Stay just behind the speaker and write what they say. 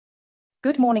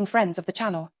Good morning, friends of the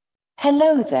channel.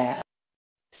 Hello there.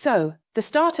 So, the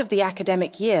start of the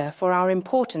academic year for our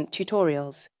important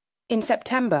tutorials. In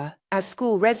September, as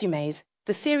school resumes,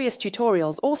 the serious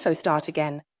tutorials also start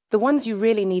again, the ones you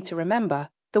really need to remember,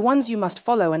 the ones you must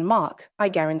follow and mark, I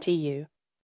guarantee you.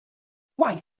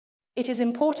 Why? It is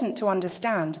important to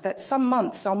understand that some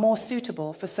months are more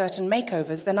suitable for certain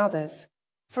makeovers than others.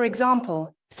 For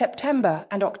example, September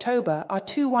and October are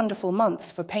two wonderful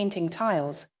months for painting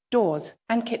tiles, doors,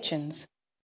 and kitchens.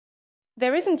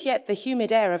 There isn't yet the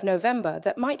humid air of November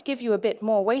that might give you a bit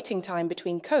more waiting time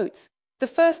between coats. The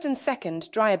first and second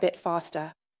dry a bit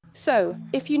faster. So,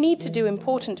 if you need to do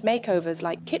important makeovers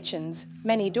like kitchens,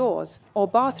 many doors, or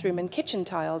bathroom and kitchen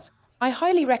tiles, I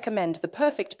highly recommend the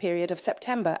perfect period of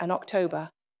September and October.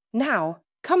 Now,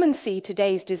 come and see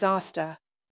today's disaster.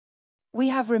 We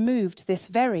have removed this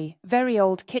very, very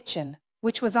old kitchen,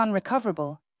 which was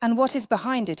unrecoverable, and what is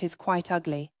behind it is quite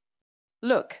ugly.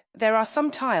 Look, there are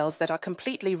some tiles that are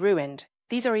completely ruined.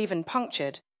 These are even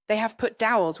punctured. They have put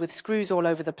dowels with screws all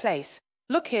over the place.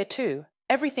 Look here too.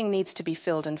 Everything needs to be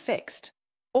filled and fixed.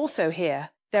 Also here,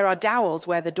 there are dowels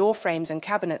where the door frames and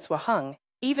cabinets were hung,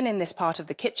 even in this part of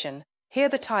the kitchen. Here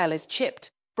the tile is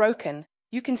chipped, broken.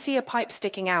 You can see a pipe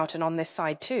sticking out, and on this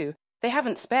side too. They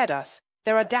haven't spared us.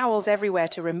 There are dowels everywhere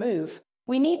to remove.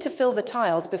 We need to fill the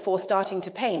tiles before starting to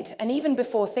paint, and even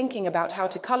before thinking about how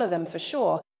to color them for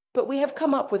sure. But we have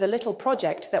come up with a little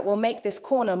project that will make this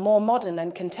corner more modern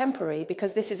and contemporary,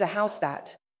 because this is a house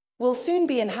that will soon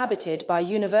be inhabited by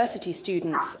university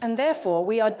students, and therefore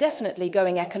we are definitely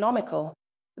going economical.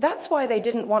 That's why they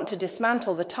didn't want to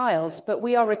dismantle the tiles, but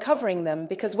we are recovering them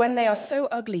because when they are so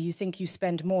ugly you think you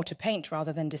spend more to paint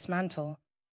rather than dismantle.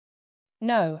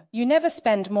 No, you never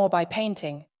spend more by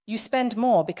painting. You spend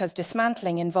more because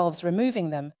dismantling involves removing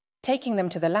them, taking them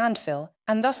to the landfill,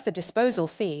 and thus the disposal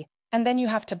fee, and then you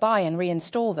have to buy and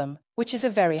reinstall them, which is a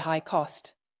very high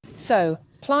cost. So,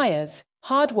 pliers,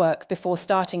 hard work before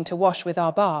starting to wash with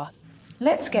our bar.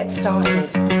 Let's get started.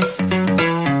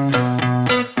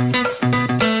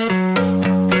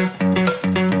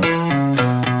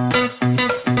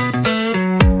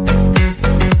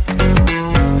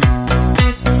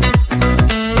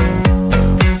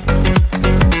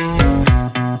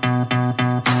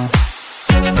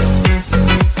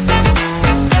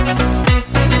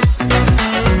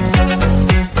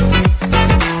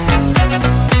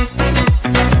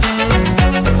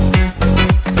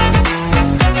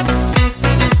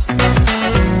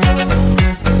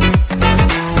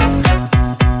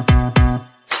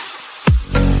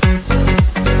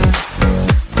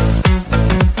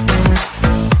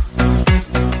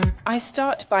 I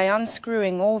start by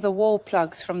unscrewing all the wall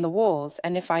plugs from the walls,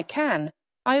 and if I can,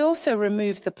 I also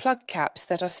remove the plug caps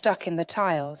that are stuck in the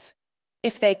tiles.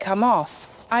 If they come off,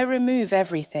 I remove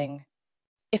everything.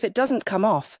 If it doesn't come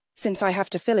off, since I have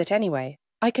to fill it anyway,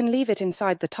 I can leave it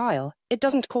inside the tile. It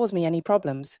doesn't cause me any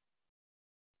problems.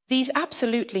 These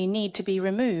absolutely need to be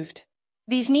removed.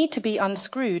 These need to be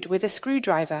unscrewed with a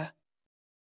screwdriver.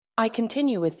 I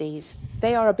continue with these.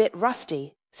 They are a bit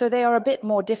rusty, so they are a bit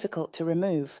more difficult to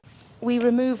remove. We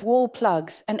remove wall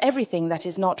plugs and everything that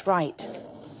is not right.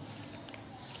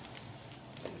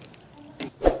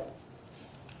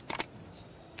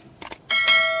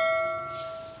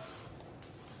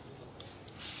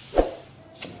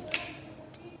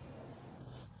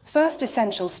 First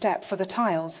essential step for the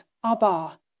tiles, our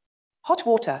bar. Hot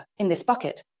water in this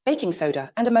bucket, baking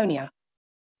soda and ammonia.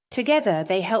 Together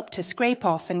they help to scrape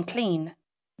off and clean.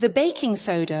 The baking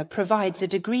soda provides a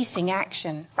degreasing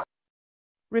action.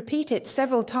 Repeat it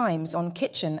several times on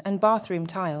kitchen and bathroom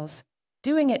tiles.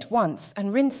 Doing it once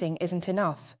and rinsing isn't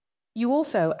enough. You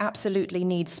also absolutely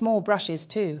need small brushes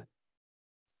too.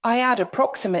 I add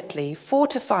approximately 4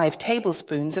 to 5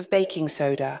 tablespoons of baking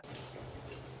soda.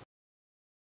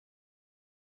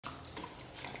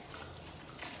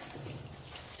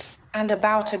 And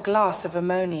about a glass of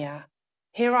ammonia.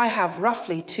 Here I have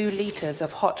roughly 2 liters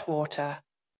of hot water.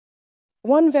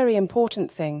 One very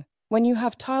important thing, when you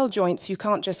have tile joints you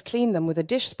can't just clean them with a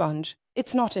dish sponge.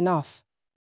 It's not enough.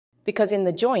 Because in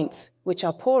the joints, which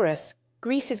are porous,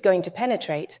 grease is going to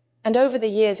penetrate, and over the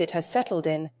years it has settled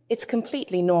in. It's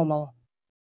completely normal.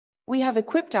 We have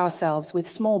equipped ourselves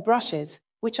with small brushes,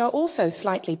 which are also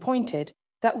slightly pointed,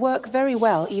 that work very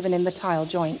well even in the tile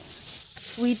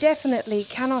joints. We definitely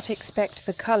cannot expect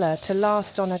the color to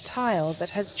last on a tile that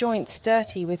has joints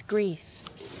dirty with grease.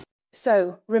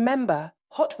 So, remember,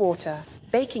 hot water,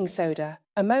 baking soda,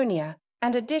 ammonia,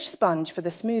 and a dish sponge for the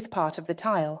smooth part of the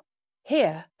tile.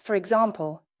 Here, for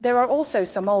example, there are also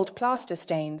some old plaster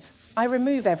stains. I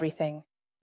remove everything.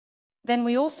 Then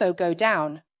we also go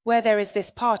down, where there is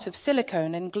this part of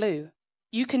silicone and glue.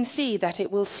 You can see that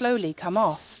it will slowly come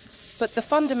off, but the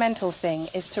fundamental thing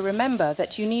is to remember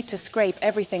that you need to scrape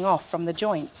everything off from the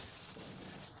joints.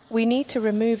 We need to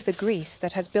remove the grease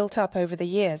that has built up over the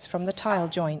years from the tile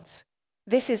joints.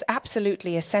 This is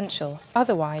absolutely essential,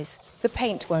 otherwise the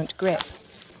paint won't grip.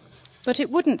 But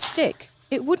it wouldn't stick,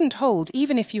 it wouldn't hold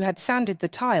even if you had sanded the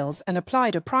tiles and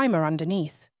applied a primer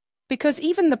underneath. Because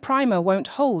even the primer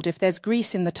won't hold if there's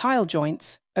grease in the tile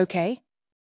joints, okay?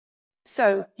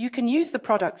 So, you can use the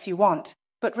products you want,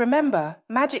 but remember,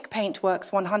 Magic Paint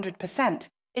works 100%.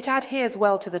 It adheres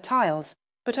well to the tiles,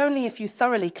 but only if you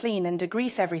thoroughly clean and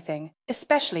degrease everything,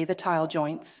 especially the tile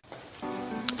joints.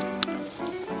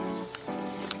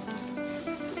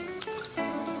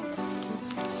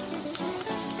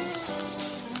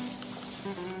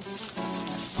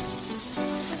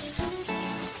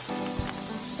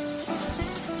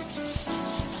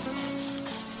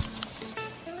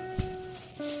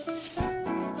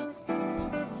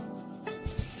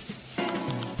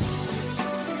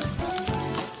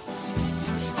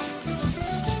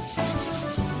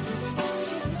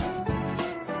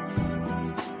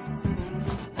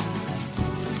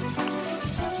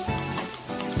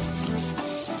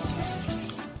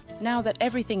 Now that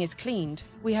everything is cleaned,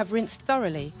 we have rinsed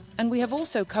thoroughly, and we have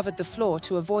also covered the floor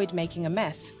to avoid making a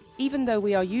mess. Even though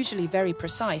we are usually very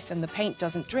precise and the paint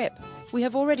doesn't drip, we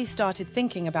have already started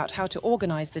thinking about how to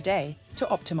organize the day to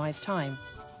optimize time.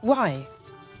 Why?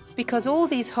 Because all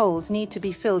these holes need to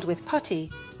be filled with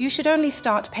putty. You should only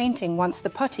start painting once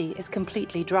the putty is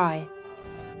completely dry.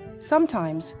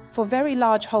 Sometimes, for very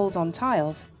large holes on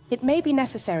tiles, it may be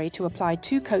necessary to apply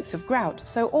 2 coats of grout,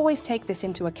 so always take this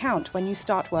into account when you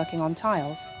start working on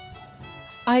tiles.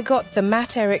 I got the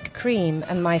Materic Cream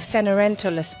and my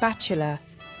Cenerentola spatula.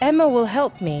 Emma will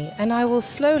help me and I will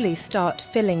slowly start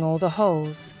filling all the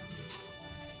holes.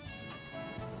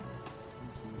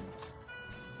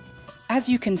 As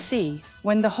you can see,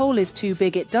 when the hole is too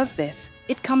big it does this,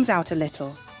 it comes out a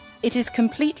little. It is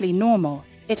completely normal,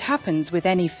 it happens with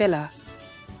any filler.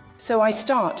 So I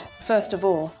start, first of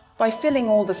all, by filling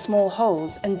all the small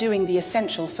holes and doing the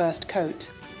essential first coat.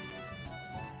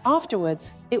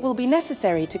 Afterwards, it will be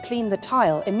necessary to clean the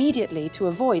tile immediately to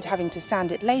avoid having to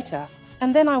sand it later,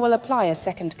 and then I will apply a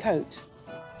second coat.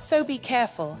 So be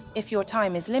careful, if your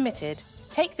time is limited,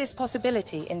 take this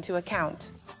possibility into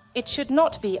account. It should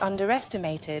not be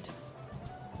underestimated.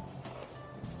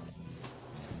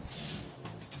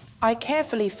 I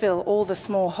carefully fill all the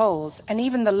small holes and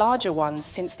even the larger ones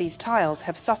since these tiles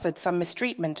have suffered some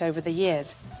mistreatment over the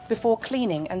years before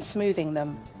cleaning and smoothing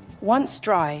them. Once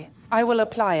dry, I will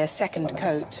apply a second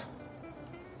coat.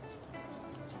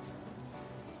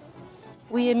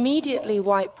 We immediately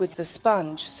wipe with the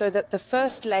sponge so that the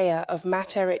first layer of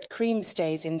Materic Cream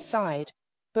stays inside,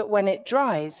 but when it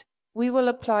dries, we will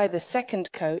apply the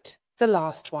second coat, the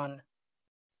last one.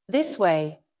 This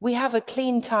way, we have a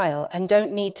clean tile and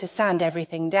don't need to sand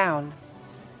everything down.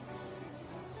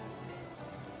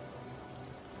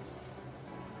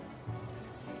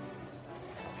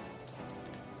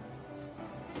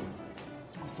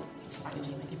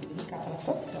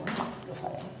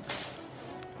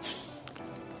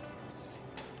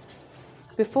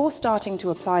 Before starting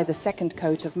to apply the second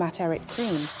coat of Materic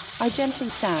Cream, I gently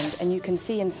sand, and you can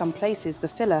see in some places the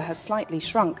filler has slightly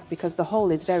shrunk because the hole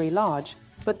is very large,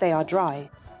 but they are dry.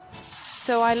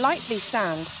 So I lightly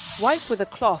sand, wipe with a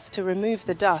cloth to remove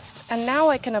the dust, and now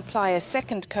I can apply a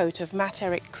second coat of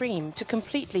Materic Cream to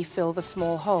completely fill the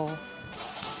small hole.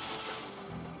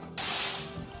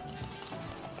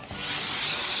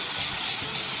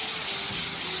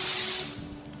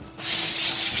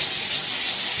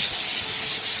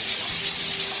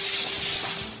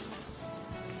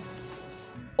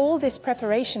 All this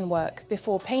preparation work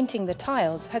before painting the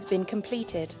tiles has been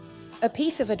completed. A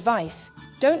piece of advice: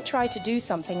 don't try to do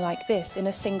something like this in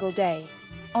a single day.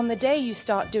 On the day you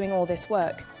start doing all this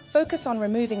work, focus on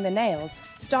removing the nails,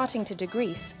 starting to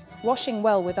degrease, washing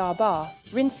well with our bar,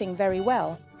 rinsing very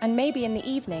well, and maybe in the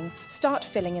evening, start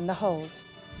filling in the holes.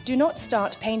 Do not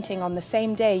start painting on the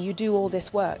same day you do all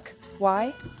this work.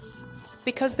 Why?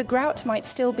 Because the grout might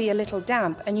still be a little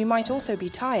damp and you might also be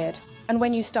tired, and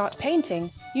when you start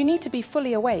painting, you need to be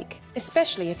fully awake,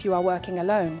 especially if you are working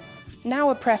alone. Now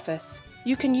a preface.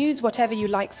 You can use whatever you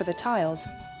like for the tiles,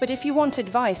 but if you want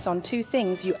advice on 2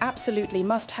 things you absolutely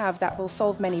must have that will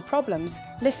solve many problems,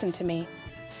 listen to me.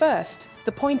 First,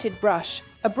 the pointed brush,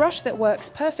 a brush that works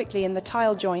perfectly in the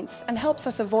tile joints and helps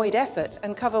us avoid effort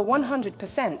and cover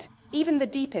 100%, even the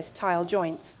deepest tile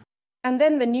joints. And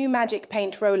then the new Magic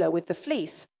Paint roller with the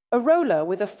fleece, a roller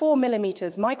with a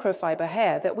 4mm microfiber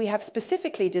hair that we have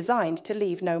specifically designed to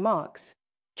leave no marks.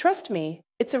 Trust me,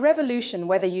 it's a revolution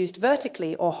whether used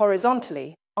vertically or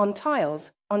horizontally, on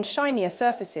tiles, on shinier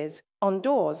surfaces, on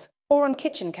doors, or on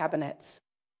kitchen cabinets.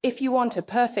 If you want a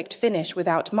perfect finish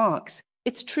without marks,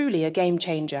 it's truly a game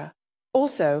changer.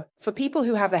 Also, for people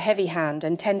who have a heavy hand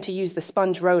and tend to use the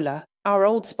sponge roller, our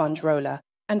old sponge roller,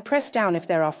 and press down if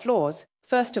there are flaws,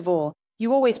 first of all,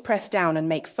 you always press down and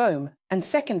make foam, and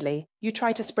secondly, you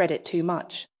try to spread it too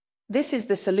much. This is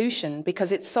the solution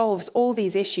because it solves all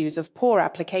these issues of poor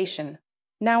application.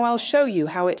 Now I'll show you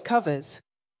how it covers.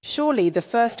 Surely the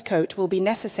first coat will be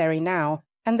necessary now,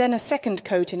 and then a second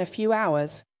coat in a few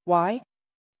hours. Why?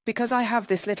 Because I have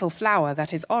this little flower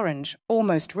that is orange,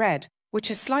 almost red,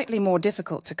 which is slightly more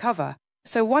difficult to cover,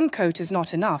 so one coat is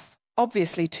not enough.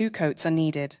 Obviously 2 coats are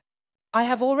needed. I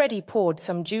have already poured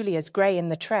some Giulia's grey in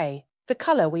the tray, the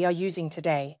colour we are using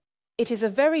today. It is a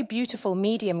very beautiful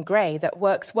medium grey that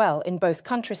works well in both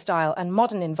country style and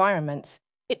modern environments.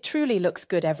 It truly looks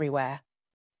good everywhere.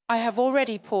 I have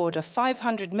already poured a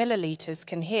 500 milliliters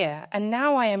can here, and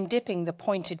now I am dipping the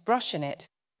pointed brush in it,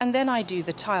 and then I do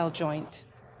the tile joint.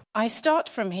 I start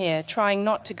from here, trying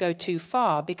not to go too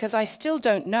far because I still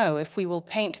don't know if we will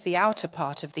paint the outer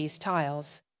part of these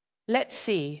tiles. Let's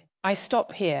see. I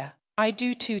stop here. I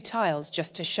do 2 tiles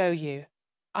just to show you.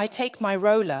 I take my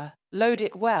roller, load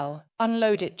it well,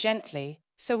 unload it gently,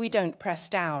 so we don't press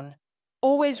down.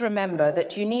 Always remember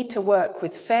that you need to work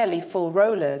with fairly full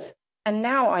rollers, and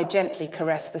now I gently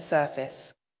caress the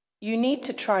surface. You need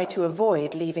to try to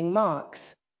avoid leaving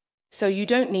marks. So you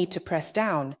don't need to press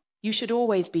down. You should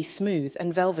always be smooth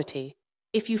and velvety.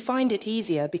 If you find it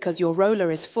easier because your roller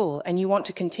is full and you want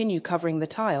to continue covering the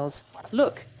tiles,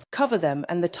 look, cover them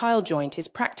and the tile joint is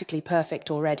practically perfect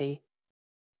already.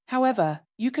 However,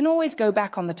 you can always go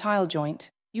back on the tile joint.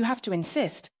 You have to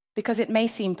insist, because it may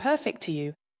seem perfect to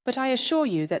you, but I assure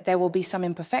you that there will be some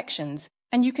imperfections,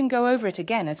 and you can go over it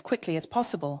again as quickly as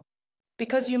possible.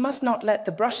 Because you must not let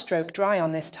the brushstroke dry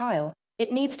on this tile,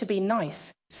 it needs to be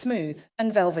nice, smooth,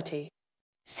 and velvety.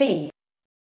 See?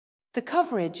 The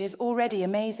coverage is already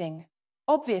amazing.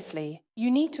 Obviously, you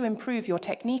need to improve your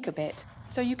technique a bit,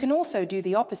 so you can also do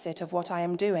the opposite of what I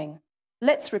am doing.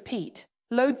 Let's repeat.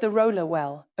 Load the roller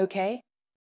well, okay?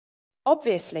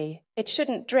 Obviously, it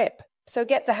shouldn't drip, so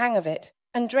get the hang of it,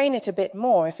 and drain it a bit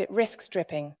more if it risks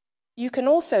dripping. You can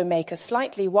also make a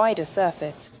slightly wider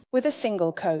surface with a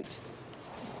single coat.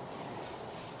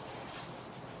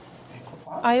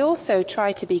 I also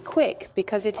try to be quick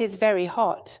because it is very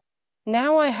hot.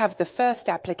 Now I have the first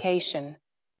application.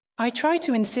 I try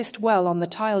to insist well on the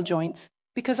tile joints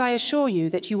because I assure you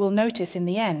that you will notice in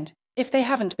the end if they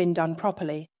haven't been done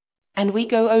properly. And we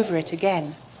go over it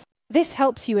again. This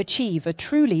helps you achieve a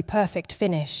truly perfect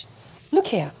finish. Look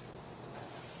here.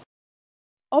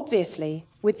 Obviously,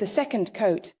 with the second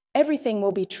coat, everything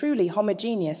will be truly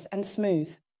homogeneous and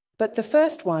smooth. But the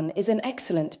first one is an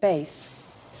excellent base.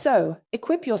 So,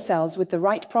 equip yourselves with the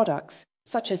right products,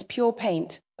 such as pure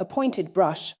paint, a pointed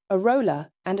brush, a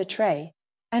roller, and a tray.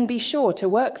 And be sure to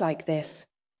work like this.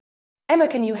 Emma,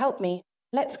 can you help me?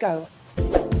 Let's go.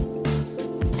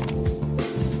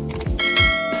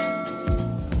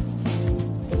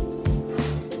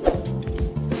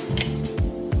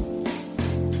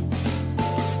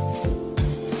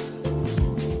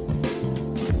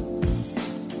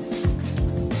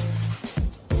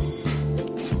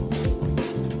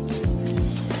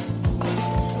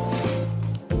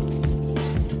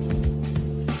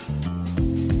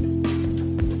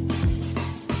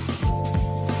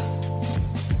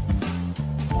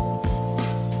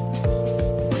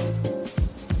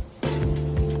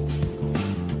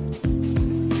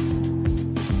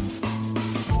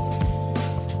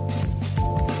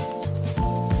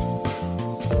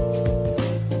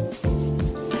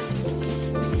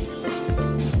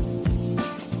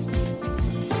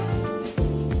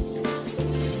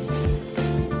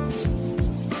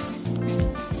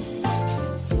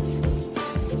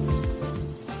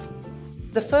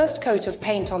 The first coat of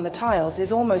paint on the tiles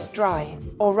is almost dry,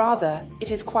 or rather,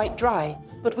 it is quite dry,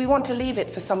 but we want to leave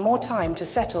it for some more time to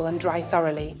settle and dry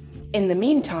thoroughly. In the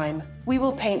meantime, we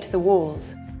will paint the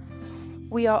walls.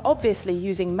 We are obviously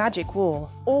using Magic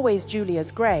Wall, always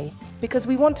Giulia's grey, because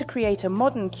we want to create a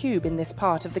modern cube in this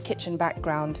part of the kitchen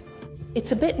background.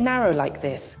 It's a bit narrow like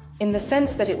this, in the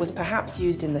sense that it was perhaps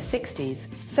used in the 60s,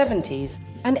 70s,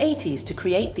 and 80s to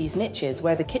create these niches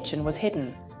where the kitchen was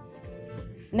hidden.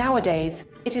 Nowadays,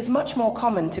 it is much more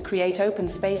common to create open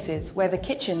spaces where the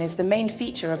kitchen is the main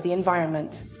feature of the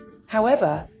environment.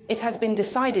 However, it has been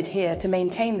decided here to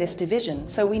maintain this division,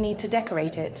 so we need to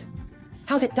decorate it.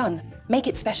 How's it done? Make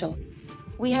it special.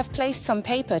 We have placed some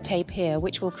paper tape here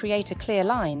which will create a clear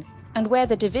line, and where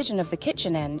the division of the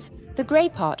kitchen ends, the grey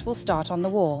part will start on the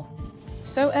wall.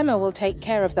 So Emma will take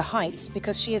care of the heights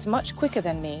because she is much quicker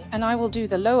than me, and I will do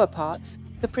the lower parts,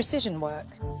 the precision work.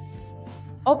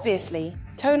 Obviously,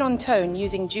 tone on tone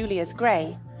using Giulia's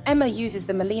grey, Emma uses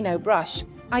the Merino brush,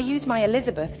 I use my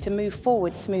Elizabeth to move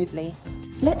forward smoothly.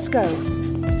 Let's go.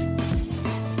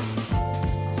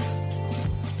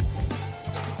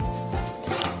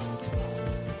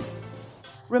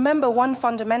 Remember one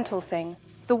fundamental thing.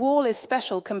 The wall is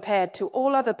special compared to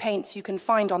all other paints you can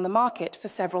find on the market for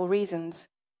several reasons.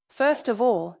 First of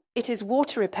all, it is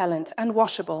water repellent and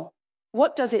washable.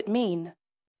 What does it mean?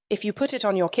 If you put it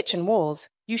on your kitchen walls,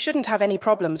 you shouldn't have any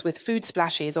problems with food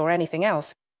splashes or anything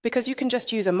else, because you can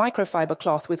just use a microfiber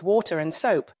cloth with water and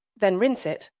soap, then rinse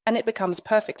it, and it becomes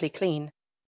perfectly clean.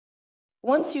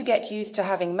 Once you get used to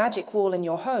having Magic Wall in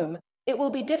your home, it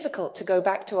will be difficult to go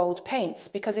back to old paints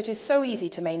because it is so easy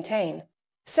to maintain.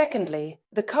 Secondly,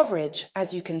 the coverage,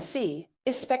 as you can see,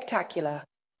 is spectacular.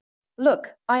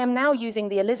 Look, I am now using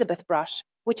the Elizabeth brush,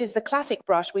 which is the classic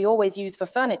brush we always use for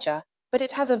furniture, but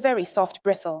it has a very soft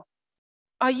bristle.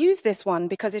 I use this one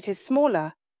because it is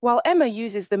smaller, while Emma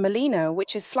uses the Merino,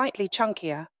 which is slightly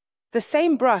chunkier. The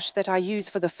same brush that I use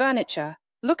for the furniture,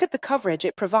 look at the coverage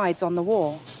it provides on the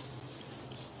wall.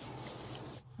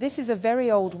 This is a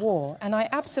very old wall, and I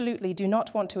absolutely do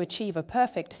not want to achieve a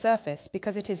perfect surface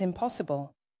because it is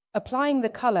impossible. Applying the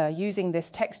color using this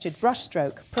textured brush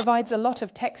stroke provides a lot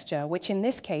of texture, which in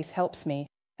this case helps me,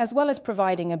 as well as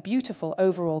providing a beautiful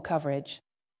overall coverage.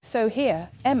 So here,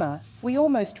 Emma, we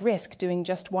almost risk doing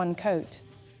just one coat.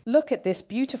 Look at this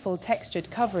beautiful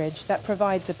textured coverage that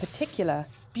provides a particular,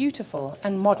 beautiful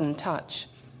and modern touch.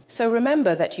 So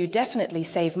remember that you definitely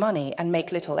save money and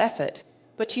make little effort,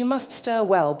 but you must stir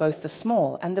well both the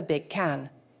small and the big can.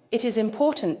 It is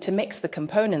important to mix the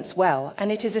components well,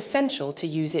 and it is essential to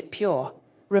use it pure.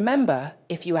 Remember,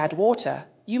 if you add water,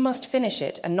 you must finish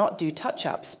it and not do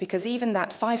touch-ups because even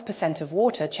that 5% of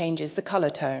water changes the color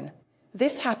tone.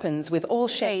 This happens with all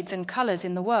shades and colors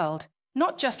in the world,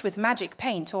 not just with Magic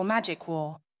Paint or Magic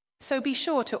Wall. So be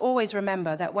sure to always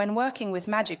remember that when working with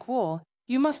Magic Wall,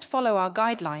 you must follow our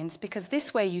guidelines because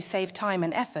this way you save time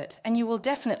and effort and you will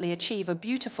definitely achieve a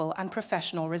beautiful and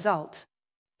professional result.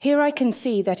 Here I can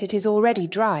see that it is already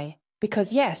dry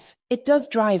because yes, it does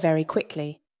dry very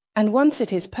quickly. And once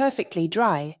it is perfectly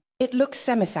dry, it looks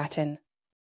semi-satin.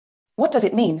 What does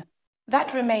it mean?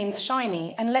 That remains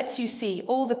shiny and lets you see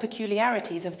all the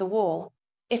peculiarities of the wall.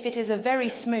 If it is a very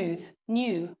smooth,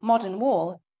 new, modern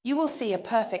wall, you will see a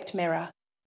perfect mirror.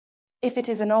 If it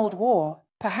is an old wall,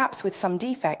 perhaps with some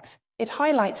defects, it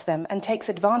highlights them and takes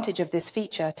advantage of this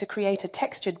feature to create a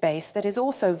textured base that is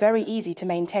also very easy to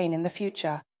maintain in the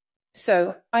future.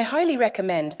 So, I highly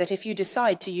recommend that if you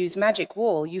decide to use Magic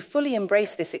Wall, you fully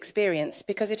embrace this experience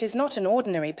because it is not an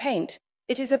ordinary paint,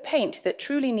 it is a paint that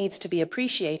truly needs to be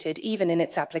appreciated even in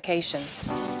its application.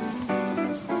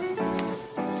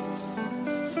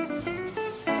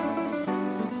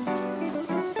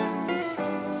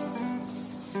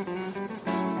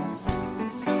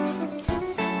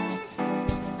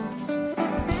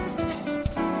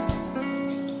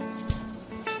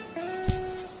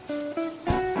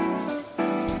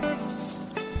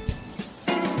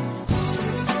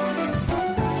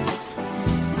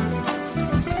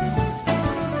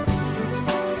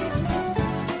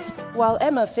 While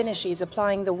Emma finishes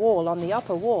applying the wall on the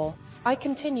upper wall, I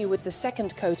continue with the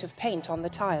second coat of paint on the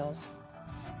tiles.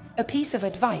 A piece of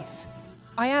advice.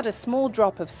 I add a small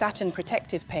drop of satin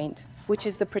protective paint, which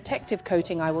is the protective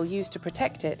coating I will use to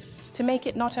protect it, to make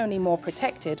it not only more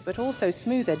protected but also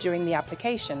smoother during the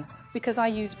application, because I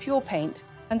use pure paint,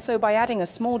 and so by adding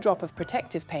a small drop of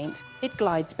protective paint, it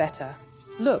glides better.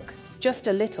 Look, just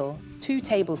a little, 2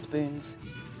 tablespoons.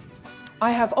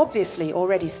 I have obviously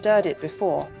already stirred it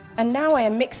before, and now I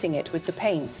am mixing it with the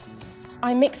paint.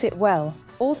 I mix it well,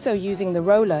 also using the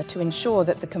roller to ensure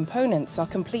that the components are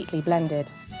completely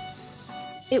blended.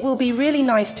 It will be really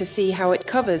nice to see how it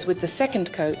covers with the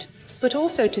second coat, but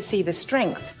also to see the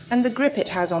strength and the grip it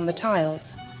has on the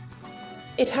tiles.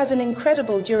 It has an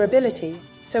incredible durability,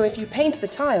 so if you paint the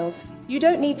tiles, you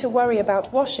don't need to worry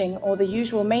about washing or the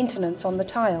usual maintenance on the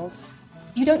tiles.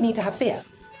 You don't need to have fear.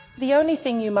 The only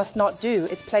thing you must not do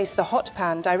is place the hot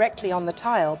pan directly on the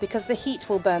tile because the heat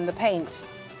will burn the paint.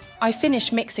 I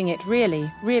finish mixing it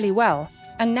really, really well,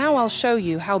 and now I'll show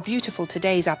you how beautiful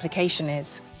today's application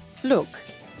is. Look.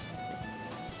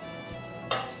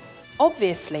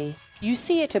 Obviously, you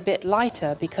see it a bit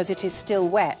lighter because it is still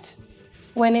wet.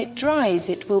 When it dries,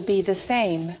 it will be the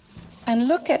same. And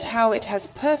look at how it has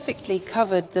perfectly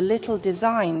covered the little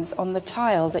designs on the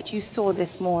tile that you saw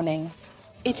this morning.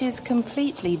 It is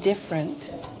completely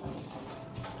different.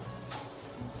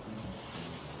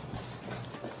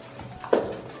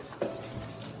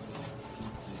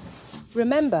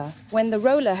 Remember, when the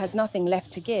roller has nothing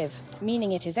left to give,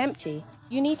 meaning it is empty,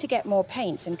 you need to get more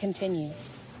paint and continue.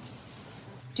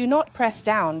 Do not press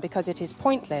down because it is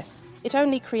pointless. It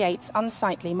only creates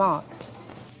unsightly marks.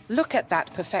 Look at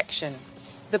that perfection.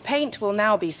 The paint will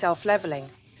now be self-leveling,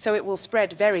 so it will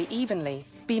spread very evenly,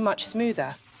 be much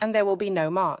smoother, and there will be no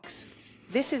marks.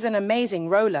 This is an amazing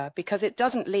roller because it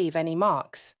doesn't leave any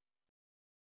marks.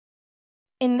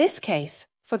 In this case,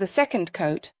 for the second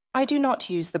coat, I do not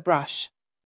use the brush.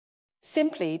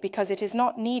 Simply because it is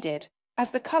not needed,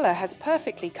 as the color has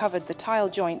perfectly covered the tile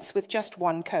joints with just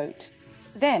one coat.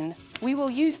 Then, we will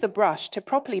use the brush to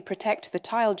properly protect the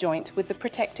tile joint with the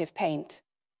protective paint.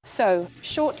 So,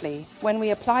 shortly, when we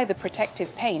apply the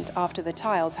protective paint after the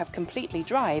tiles have completely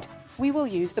dried, we will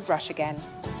use the brush again.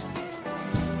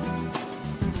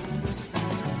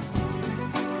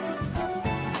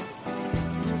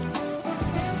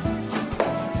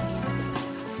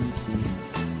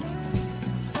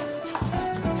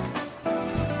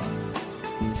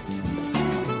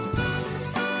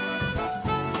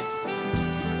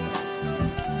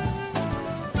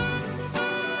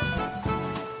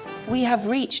 We have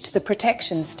reached the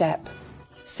protection step.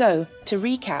 So, to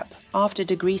recap, after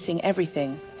degreasing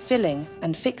everything, filling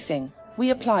and fixing, we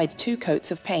applied 2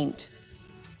 coats of paint.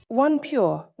 One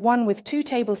pure, one with 2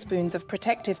 tablespoons of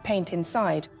protective paint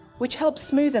inside, which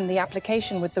helps smoothen the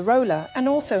application with the roller and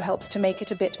also helps to make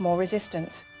it a bit more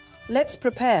resistant. Let's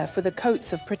prepare for the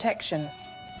coats of protection.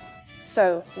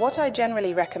 So, what I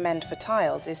generally recommend for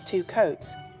tiles is 2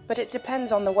 coats, but it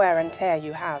depends on the wear and tear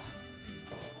you have.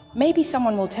 Maybe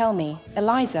someone will tell me,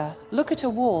 Eliza, look at a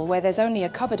wall where there's only a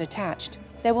cupboard attached.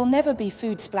 There will never be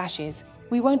food splashes.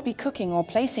 We won't be cooking or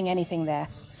placing anything there.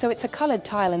 So it's a colored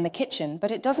tile in the kitchen, but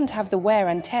it doesn't have the wear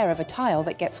and tear of a tile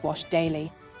that gets washed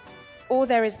daily. Or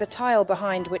there is the tile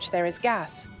behind which there is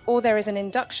gas. Or there is an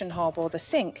induction hob or the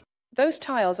sink. Those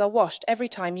tiles are washed every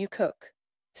time you cook.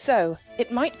 So, it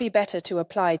might be better to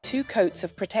apply 2 coats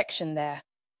of protection there.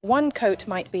 1 coat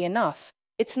might be enough.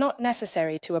 It's not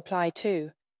necessary to apply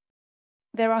 2.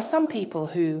 There are some people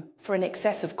who, for an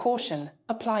excess of caution,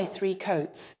 apply 3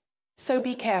 coats. So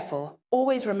be careful.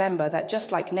 Always remember that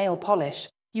just like nail polish,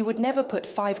 you would never put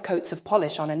 5 coats of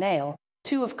polish on a nail,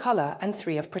 2 of color and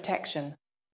 3 of protection.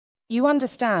 You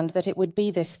understand that it would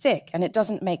be this thick and it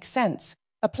doesn't make sense.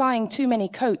 Applying too many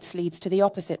coats leads to the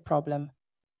opposite problem.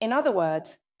 In other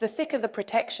words, the thicker the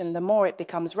protection, the more it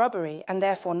becomes rubbery and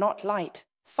therefore not light,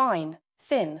 fine,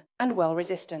 thin, and well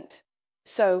resistant.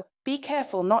 So, be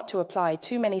careful not to apply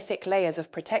too many thick layers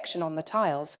of protection on the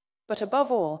tiles, but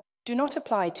above all, do not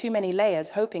apply too many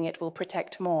layers hoping it will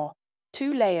protect more.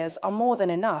 2 layers are more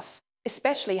than enough,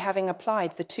 especially having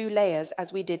applied the 2 layers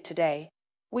as we did today.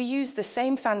 We use the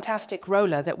same fantastic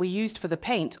roller that we used for the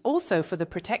paint also for the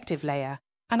protective layer,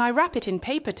 and I wrap it in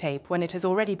paper tape when it has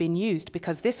already been used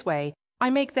because this way, I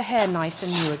make the hair nice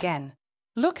and new again.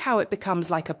 Look how it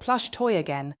becomes like a plush toy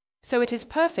again. So it is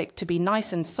perfect to be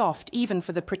nice and soft even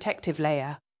for the protective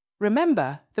layer.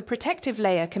 Remember, the protective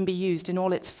layer can be used in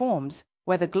all its forms,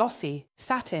 whether glossy,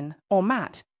 satin, or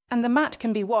matte, and the matte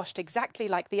can be washed exactly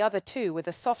like the other 2 with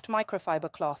a soft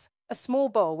microfiber cloth, a small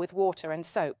bowl with water and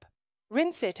soap.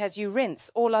 Rinse it as you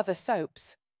rinse all other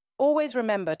soaps. Always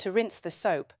remember to rinse the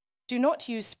soap. Do not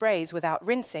use sprays without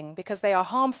rinsing because they are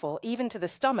harmful even to the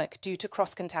stomach due to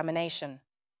cross-contamination.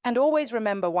 And always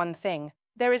remember one thing.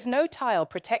 There is no tile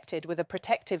protected with a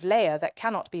protective layer that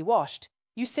cannot be washed.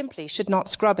 You simply should not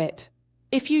scrub it.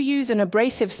 If you use an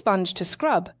abrasive sponge to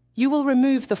scrub, you will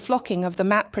remove the flocking of the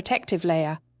matte protective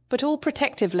layer, but all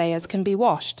protective layers can be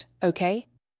washed, okay?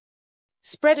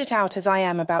 Spread it out as I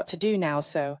am about to do now,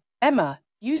 so, Emma,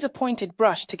 use a pointed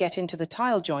brush to get into the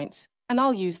tile joints, and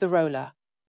I'll use the roller.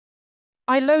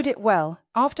 I load it well,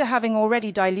 after having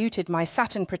already diluted my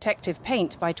satin protective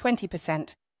paint by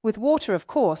 20%, with water of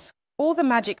course. All the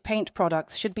Magic Paint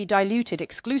products should be diluted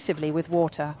exclusively with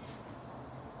water.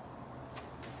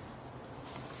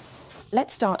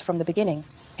 Let's start from the beginning.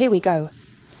 Here we go.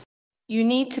 You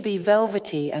need to be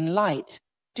velvety and light.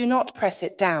 Do not press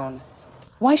it down.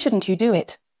 Why shouldn't you do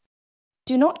it?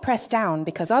 Do not press down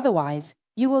because otherwise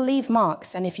you will leave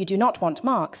marks, and if you do not want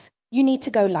marks, you need to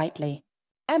go lightly.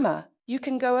 Emma, you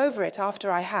can go over it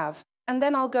after I have, and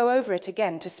then I'll go over it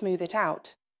again to smooth it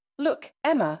out. Look,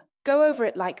 Emma, go over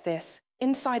it like this,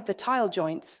 inside the tile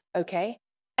joints, okay?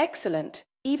 Excellent,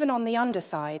 even on the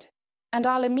underside. And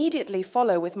I'll immediately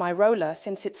follow with my roller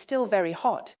since it's still very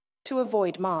hot. to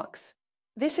avoid marks.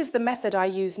 This is the method I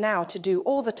use now to do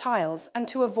all the tiles and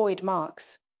to avoid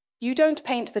marks. You don't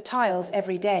paint the tiles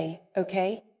every day,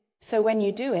 okay? So when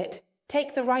you do it,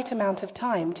 take the right amount of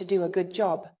time to do a good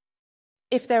job.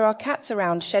 If there are cats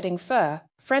around shedding fur,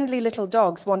 friendly little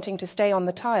dogs wanting to stay on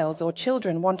the tiles, or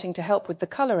children wanting to help with the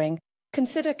colouring,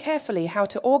 consider carefully how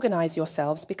to organise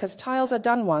yourselves, because tiles are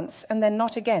done once and then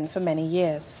not again for many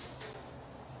years.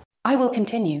 I will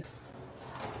continue.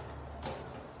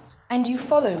 And you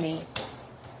follow me.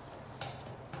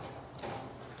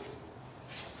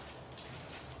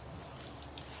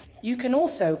 You can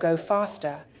also go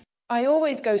faster. I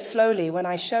always go slowly when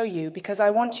I show you because I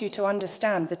want you to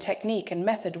understand the technique and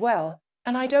method well,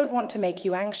 and I don't want to make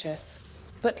you anxious.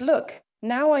 But look,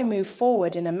 now I move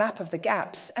forward in a map of the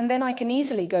gaps, and then I can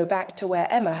easily go back to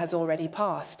where Emma has already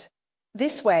passed.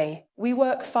 This way, we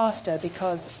work faster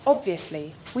because,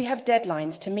 obviously, we have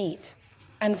deadlines to meet.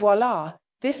 And voila,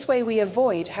 this way we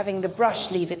avoid having the brush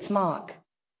leave its mark.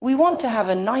 We want to have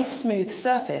a nice smooth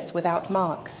surface without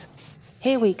marks.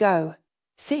 Here we go.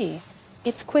 See,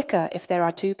 it's quicker if there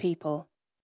are two people.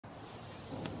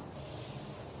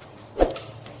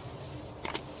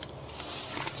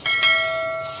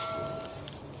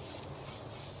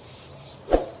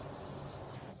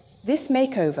 This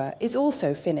makeover is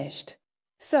also finished.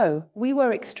 So, we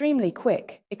were extremely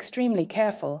quick, extremely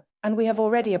careful, and we have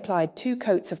already applied 2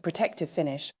 coats of protective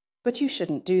finish, but you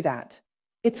shouldn't do that.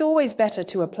 It's always better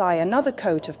to apply another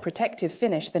coat of protective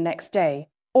finish the next day,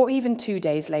 or even 2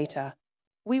 days later.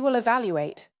 We will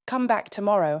evaluate, come back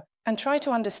tomorrow, and try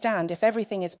to understand if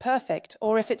everything is perfect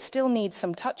or if it still needs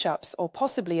some touch-ups or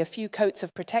possibly a few coats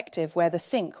of protective where the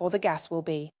sink or the gas will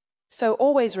be. So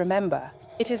always remember,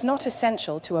 it is not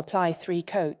essential to apply 3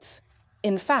 coats.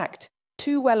 In fact,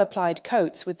 2 well-applied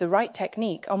coats with the right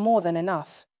technique are more than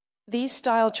enough. These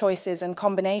style choices and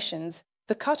combinations,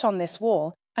 the cut on this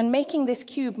wall, and making this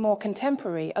cube more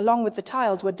contemporary along with the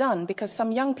tiles were done because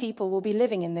some young people will be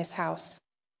living in this house.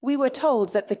 We were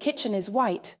told that the kitchen is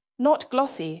white, not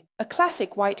glossy, a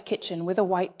classic white kitchen with a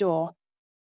white door.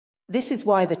 This is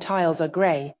why the tiles are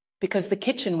grey, because the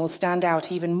kitchen will stand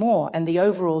out even more and the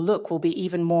overall look will be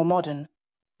even more modern.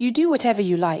 You do whatever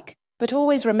you like, but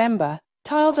always remember,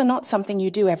 tiles are not something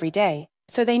you do every day,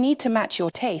 so they need to match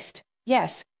your taste,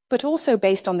 yes, but also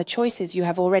based on the choices you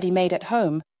have already made at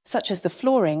home, such as the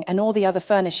flooring and all the other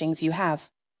furnishings you have.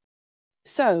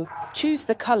 So, choose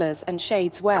the colours and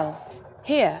shades well.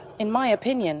 Here, in my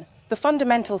opinion, the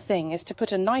fundamental thing is to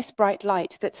put a nice bright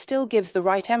light that still gives the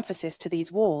right emphasis to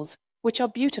these walls, which are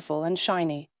beautiful and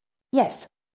shiny. Yes.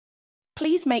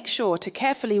 Please make sure to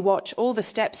carefully watch all the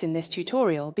steps in this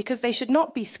tutorial because they should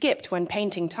not be skipped when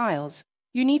painting tiles.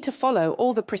 You need to follow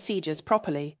all the procedures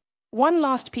properly. One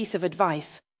last piece of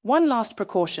advice, one last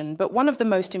precaution, but one of the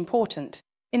most important.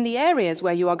 In the areas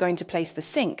where you are going to place the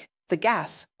sink, the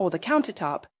gas, or the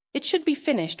countertop, it should be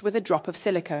finished with a drop of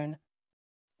silicone.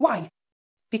 Why?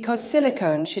 Because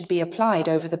silicone should be applied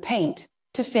over the paint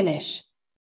to finish.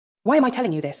 Why am I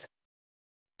telling you this?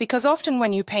 Because often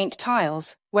when you paint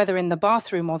tiles, whether in the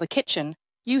bathroom or the kitchen,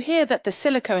 you hear that the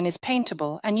silicone is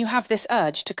paintable and you have this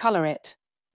urge to colour it.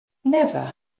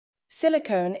 Never.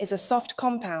 Silicone is a soft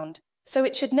compound, so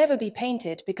it should never be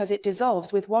painted because it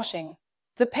dissolves with washing.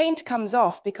 The paint comes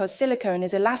off because silicone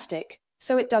is elastic,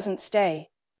 so it doesn't stay.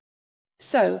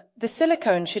 So, the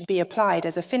silicone should be applied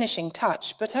as a finishing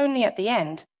touch, but only at the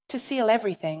end, to seal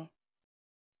everything.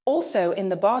 Also, in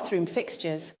the bathroom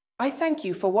fixtures, I thank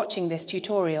you for watching this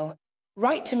tutorial.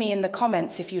 Write to me in the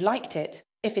comments if you liked it,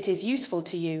 if it is useful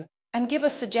to you, and give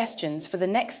us suggestions for the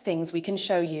next things we can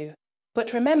show you.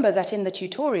 But remember that in the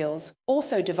tutorials,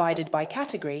 also divided by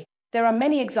category, there are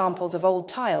many examples of old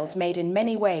tiles made in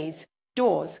many ways: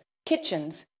 doors,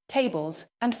 kitchens, tables,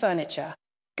 and furniture.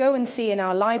 Go and see in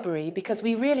our library because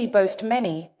we really boast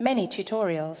many, many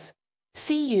tutorials.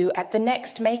 See you at the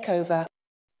next makeover.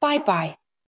 Bye-bye.